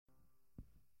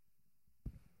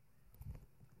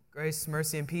Grace,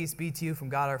 mercy, and peace be to you from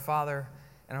God our Father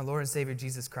and our Lord and Savior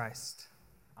Jesus Christ.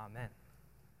 Amen.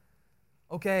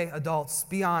 Okay, adults,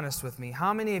 be honest with me.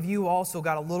 How many of you also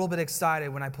got a little bit excited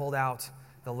when I pulled out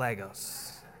the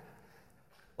Legos?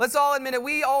 Let's all admit it,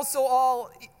 we also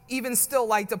all even still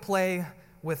like to play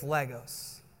with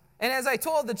Legos. And as I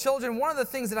told the children, one of the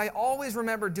things that I always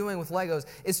remember doing with Legos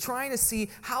is trying to see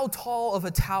how tall of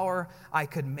a tower I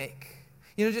could make.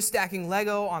 You know, just stacking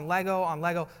Lego on Lego on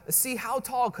Lego. See how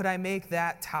tall could I make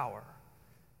that tower?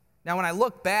 Now, when I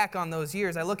look back on those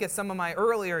years, I look at some of my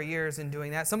earlier years in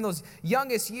doing that. Some of those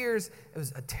youngest years, it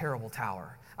was a terrible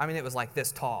tower. I mean, it was like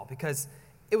this tall because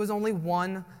it was only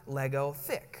one Lego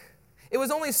thick. It was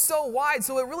only so wide,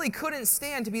 so it really couldn't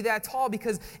stand to be that tall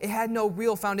because it had no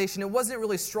real foundation. It wasn't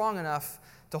really strong enough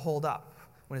to hold up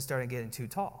when it started getting too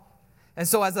tall. And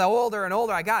so as the older and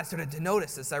older I got, I started to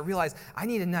notice this. I realized I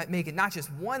need to make it not just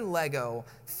one Lego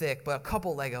thick, but a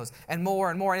couple Legos and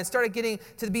more and more. And it started getting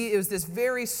to be, it was this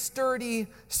very sturdy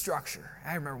structure.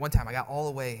 I remember one time I got all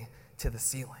the way to the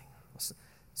ceiling. I was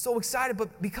so excited,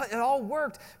 but because it all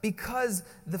worked because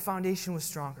the foundation was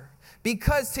stronger.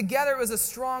 Because together it was a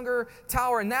stronger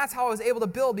tower, and that's how I was able to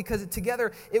build, because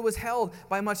together it was held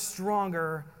by a much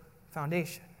stronger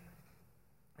foundation.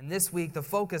 And this week, the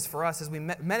focus for us as we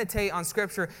meditate on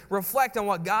Scripture, reflect on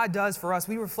what God does for us,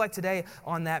 we reflect today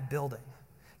on that building.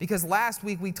 Because last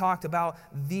week we talked about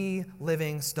the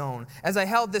living stone. As I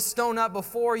held this stone up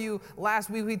before you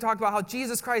last week, we talked about how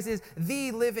Jesus Christ is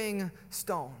the living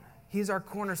stone. He is our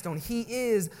cornerstone. He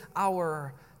is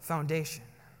our foundation.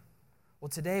 Well,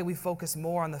 today we focus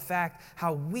more on the fact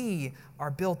how we are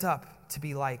built up to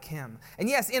be like Him. And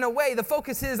yes, in a way, the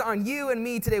focus is on you and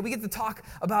me today. We get to talk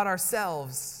about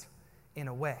ourselves in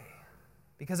a way.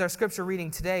 Because our scripture reading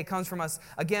today comes from us,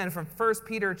 again, from 1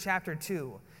 Peter chapter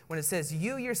 2, when it says,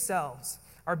 "You yourselves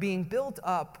are being built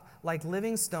up like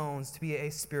living stones to be a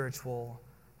spiritual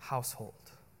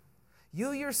household."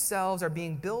 You yourselves are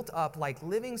being built up like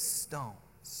living stones.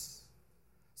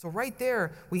 So right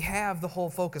there, we have the whole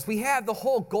focus. We have the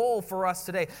whole goal for us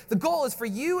today. The goal is for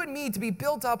you and me to be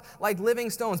built up like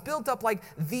living stones, built up like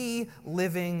the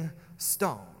living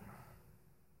stone.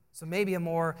 So maybe a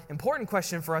more important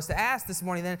question for us to ask this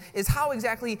morning then is, how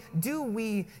exactly do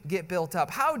we get built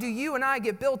up? How do you and I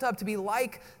get built up to be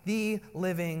like the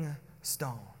living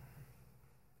stone?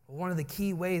 One of the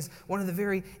key ways, one of the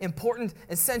very important,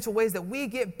 essential ways that we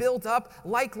get built up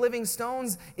like living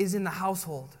stones is in the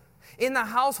household. In the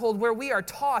household where we are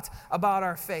taught about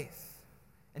our faith.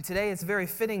 And today it's a very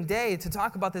fitting day to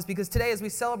talk about this, because today as we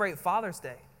celebrate Father's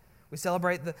Day, we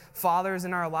celebrate the fathers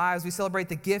in our lives, we celebrate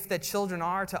the gift that children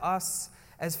are to us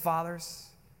as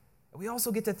fathers. We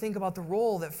also get to think about the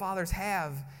role that fathers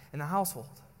have in the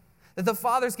household. That the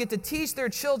fathers get to teach their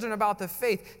children about the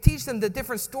faith, teach them the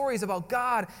different stories about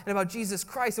God and about Jesus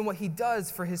Christ and what He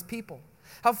does for His people.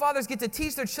 How fathers get to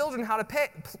teach their children how to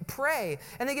pray,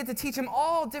 and they get to teach them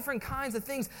all different kinds of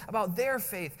things about their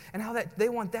faith and how that they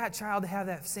want that child to have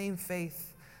that same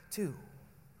faith too.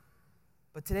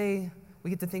 But today, we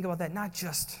get to think about that not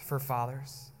just for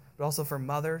fathers, but also for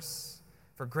mothers,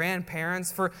 for grandparents,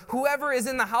 for whoever is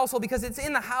in the household, because it's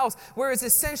in the house where it's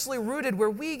essentially rooted, where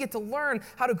we get to learn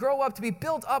how to grow up to be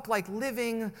built up like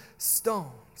living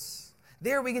stones.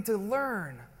 There we get to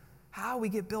learn how we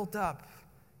get built up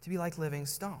to be like living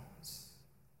stones.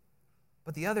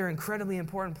 But the other incredibly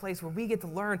important place where we get to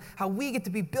learn how we get to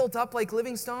be built up like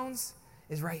living stones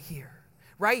is right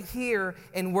here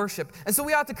in worship. And so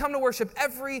we ought to come to worship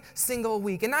every single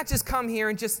week, and not just come here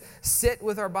and just sit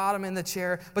with our bottom in the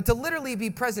chair, but to literally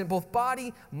be present, both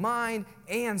body, mind,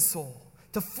 and soul,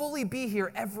 to fully be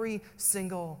here every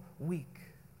single week.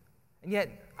 And yet,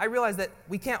 I realize that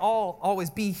we can't all always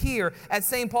be here at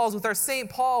St. Paul's with our St.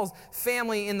 Paul's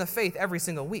family in the faith every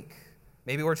single week.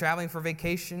 Maybe we're traveling for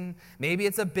vacation. Maybe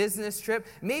it's a business trip.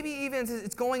 Maybe even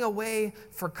it's going away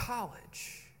for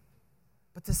college.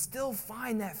 But to still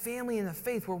find that family in the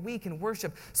faith where we can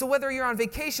worship. So whether you're on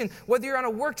vacation, whether you're on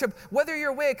a work trip, whether you're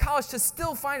away at college, to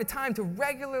still find a time to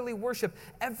regularly worship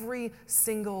every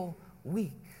single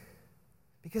week.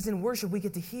 Because in worship, we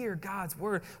get to hear God's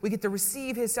word. We get to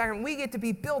receive His sacrament. We get to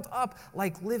be built up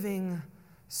like living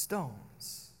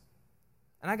stones.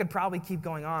 And I could probably keep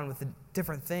going on with the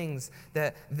different things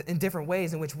that, in different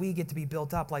ways in which we get to be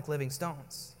built up like living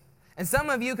stones. And some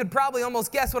of you could probably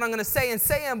almost guess what I'm going to say and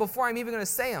say them before I'm even going to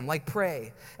say them, like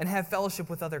pray and have fellowship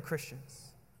with other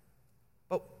Christians.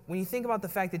 But when you think about the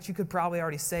fact that you could probably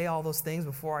already say all those things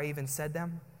before I even said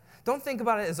them, don't think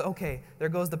about it as, okay, there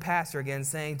goes the pastor again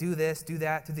saying, do this, do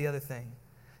that, do the other thing.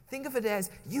 Think of it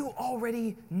as, you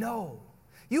already know.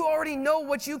 You already know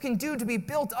what you can do to be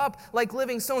built up like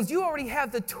living stones. You already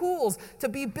have the tools to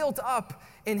be built up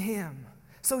in Him.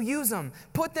 So use them.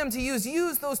 Put them to use.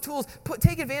 Use those tools.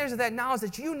 Take advantage of that knowledge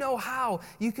that you know how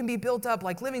you can be built up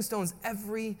like living stones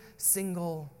every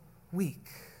single week.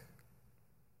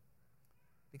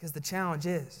 Because the challenge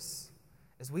is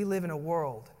we live in a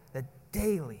world that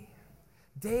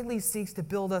daily seeks to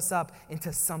build us up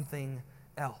into something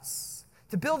else.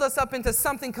 To build us up into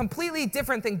something completely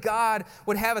different than God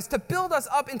would have us. To build us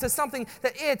up into something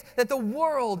that the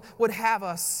world would have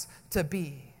us to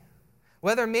be.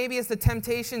 Whether maybe it's the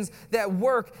temptations that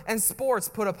work and sports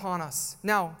put upon us.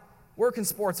 Now, work and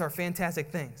sports are fantastic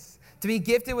things. To be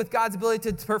gifted with God's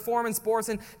ability to perform in sports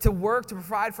and to work, to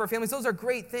provide for our families, those are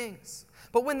great things.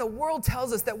 But when the world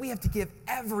tells us that we have to give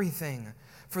everything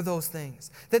for those things,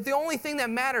 that the only thing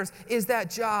that matters is that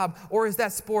job or is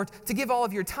that sport, to give all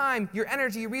of your time, your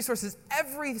energy, your resources,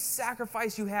 every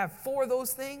sacrifice you have for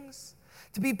those things,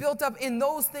 to be built up in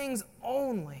those things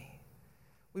only,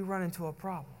 we run into a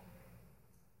problem.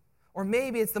 Or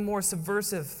maybe it's the more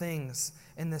subversive things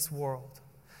in this world.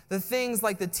 The things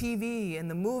like the TV and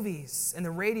the movies and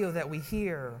the radio that we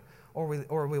hear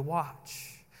or we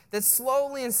watch, that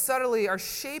slowly and subtly are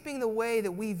shaping the way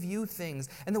that we view things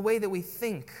and the way that we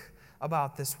think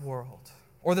about this world.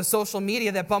 Or the social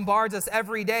media that bombards us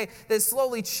every day, that's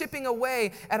slowly chipping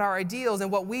away at our ideals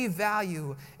and what we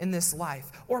value in this life.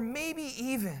 Or maybe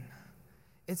even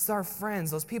it's our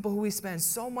friends, those people who we spend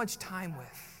so much time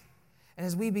with. And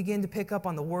as we begin to pick up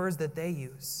on the words that they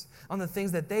use, on the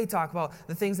things that they talk about,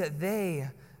 the things that they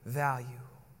value,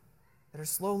 that are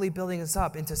slowly building us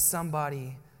up into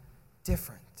somebody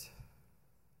different.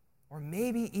 Or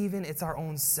maybe even it's our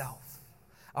own self,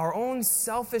 our own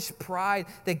selfish pride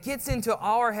that gets into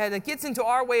our head, that gets into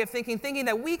our way of thinking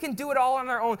that we can do it all on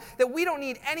our own, that we don't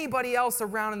need anybody else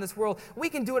around in this world. We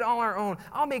can do it all on our own.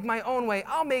 I'll make my own way.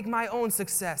 I'll make my own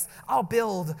success. I'll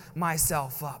build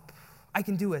myself up. I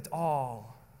can do it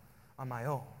all on my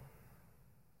own.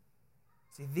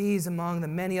 See, these among the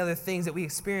many other things that we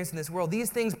experience in this world, these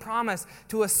things promise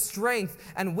to us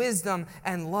strength and wisdom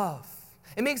and love.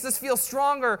 It makes us feel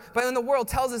stronger, but when the world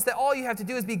tells us that all you have to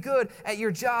do is be good at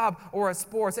your job or at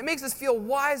sports. It makes us feel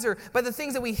wiser by the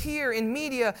things that we hear in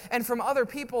media and from other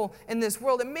people in this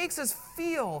world. It makes us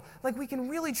feel like we can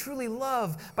really truly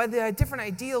love by the different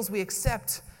ideals we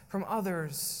accept from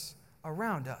others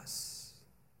around us.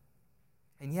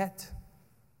 And yet,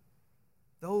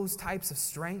 those types of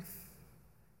strength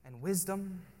and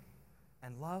wisdom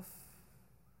and love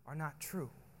are not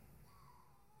true.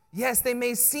 Yes, they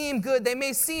may seem good, they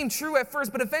may seem true at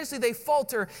first, but eventually they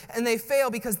falter and they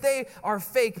fail because they are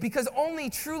fake. Because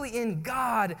only truly in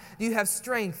God do you have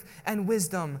strength and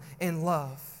wisdom and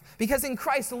love. Because in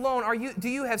Christ alone do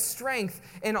you have strength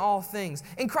in all things.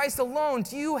 In Christ alone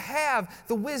do you have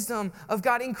the wisdom of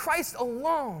God. In Christ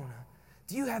alone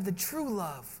do you have the true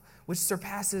love which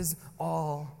surpasses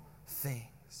all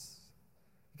things.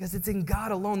 Because it's in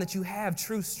God alone that you have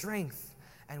true strength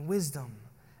and wisdom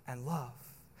and love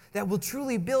that will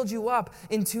truly build you up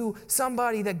into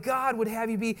somebody that God would have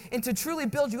you be, and to truly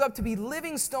build you up to be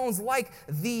living stones like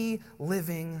the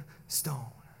living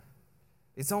stone.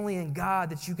 It's only in God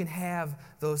that you can have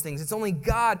those things. It's only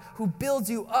God who builds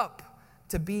you up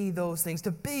to be those things,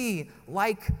 to be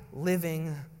like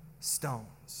living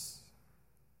stones.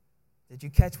 Did you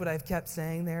catch what I've kept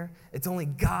saying there? It's only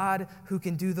God who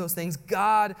can do those things,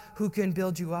 God who can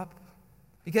build you up.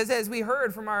 Because as we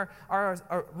heard from our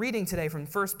reading today from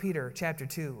 1 Peter chapter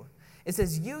 2, it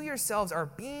says, you yourselves are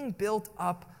being built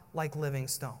up like living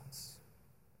stones.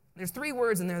 There's 3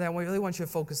 words in there that I really want you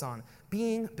to focus on.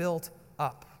 Being built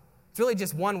up. It's really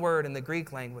just one word in the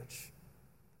Greek language.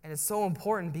 And it's so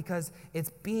important because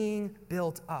it's being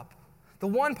built up. The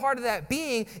one part of that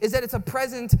being is that it's a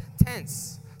present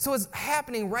tense. So it's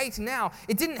happening right now.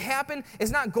 It didn't happen.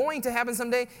 It's not going to happen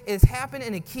someday. It's happened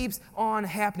and it keeps on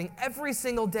happening. Every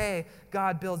single day,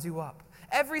 God builds you up.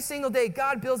 Every single day,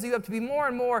 God builds you up to be more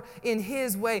and more in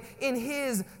His way, in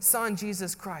His Son,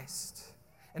 Jesus Christ.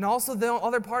 And also the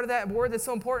other part of that word that's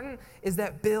so important is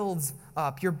that builds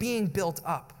up. You're being built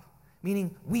up,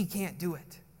 meaning we can't do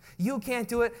it. You can't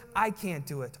do it. I can't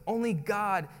do it. Only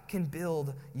God can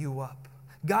build you up.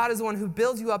 God is the one who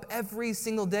builds you up every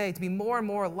single day to be more and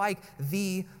more like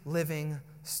the living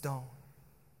stone.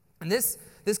 And this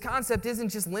concept isn't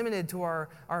just limited to our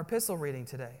epistle reading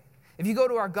today. If you go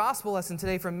to our gospel lesson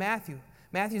today from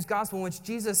Matthew's gospel in which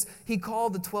Jesus, He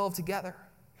called the 12 together.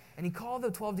 And He called the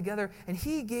 12 together and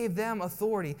He gave them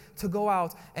authority to go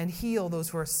out and heal those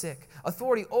who are sick.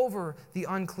 Authority over the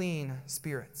unclean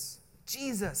spirits.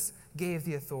 Jesus gave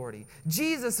the authority.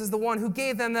 Jesus is the one who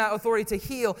gave them that authority to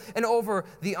heal and over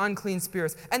the unclean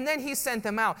spirits. And then he sent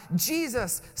them out.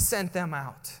 Jesus sent them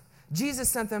out. Jesus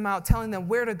sent them out telling them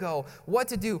where to go, what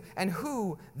to do, and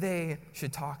who they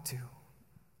should talk to.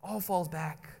 All falls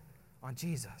back on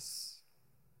Jesus.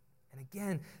 And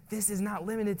again, this is not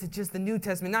limited to just the New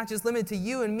Testament, not just limited to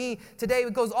you and me today.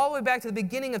 It goes all the way back to the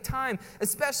beginning of time,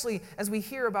 especially as we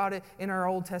hear about it in our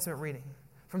Old Testament reading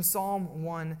from Psalm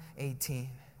 118,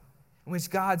 in which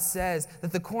God says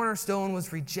that the cornerstone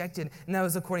was rejected, and that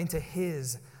was according to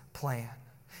his plan.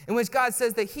 In which God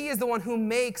says that he is the one who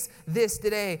makes this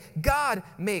day. God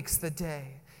makes the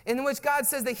day. In which God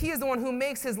says that he is the one who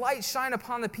makes his light shine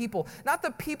upon the people. Not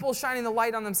the people shining the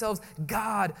light on themselves.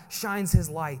 God shines his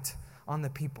light on the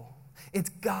people. It's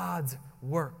God's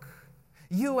work.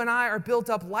 You and I are built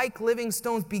up like living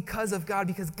stones because of God,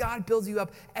 because God builds you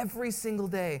up every single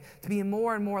day to be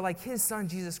more and more like his son,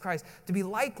 Jesus Christ, to be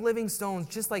like living stones,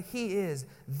 just like he is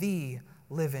the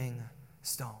living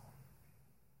stone.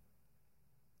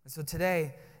 And so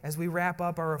today, as we wrap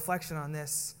up our reflection on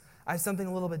this, I have something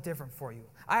a little bit different for you.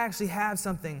 I actually have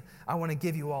something I want to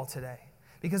give you all today.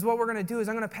 Because what we're going to do is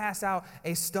I'm going to pass out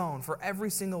a stone for every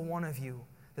single one of you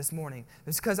this morning.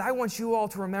 It's because I want you all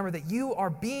to remember that you are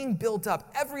being built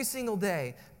up every single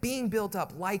day, being built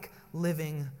up like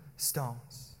living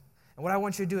stones. And what I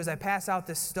want you to do is I pass out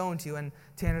this stone to you, and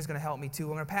Tanner's going to help me too.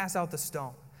 We're going to pass out the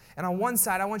stone. And on one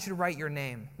side, I want you to write your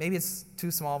name. Maybe it's too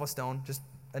small of a stone, just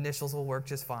initials will work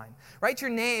just fine. Write your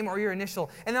name or your initial.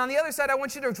 And then on the other side, I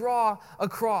want you to draw a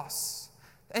cross.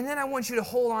 And then I want you to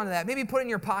hold on to that. Maybe put it in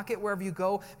your pocket wherever you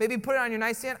go. Maybe put it on your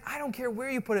nightstand. I don't care where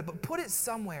you put it, but put it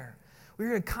somewhere where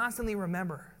you're going to constantly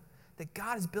remember that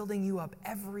God is building you up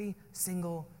every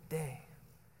single day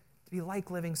to be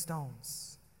like living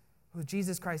stones, who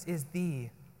Jesus Christ is the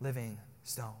living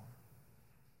stone.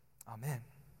 Amen.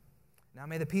 Now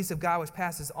may the peace of God which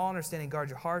passes all understanding guard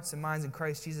your hearts and minds in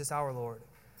Christ Jesus our Lord.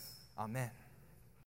 Amen.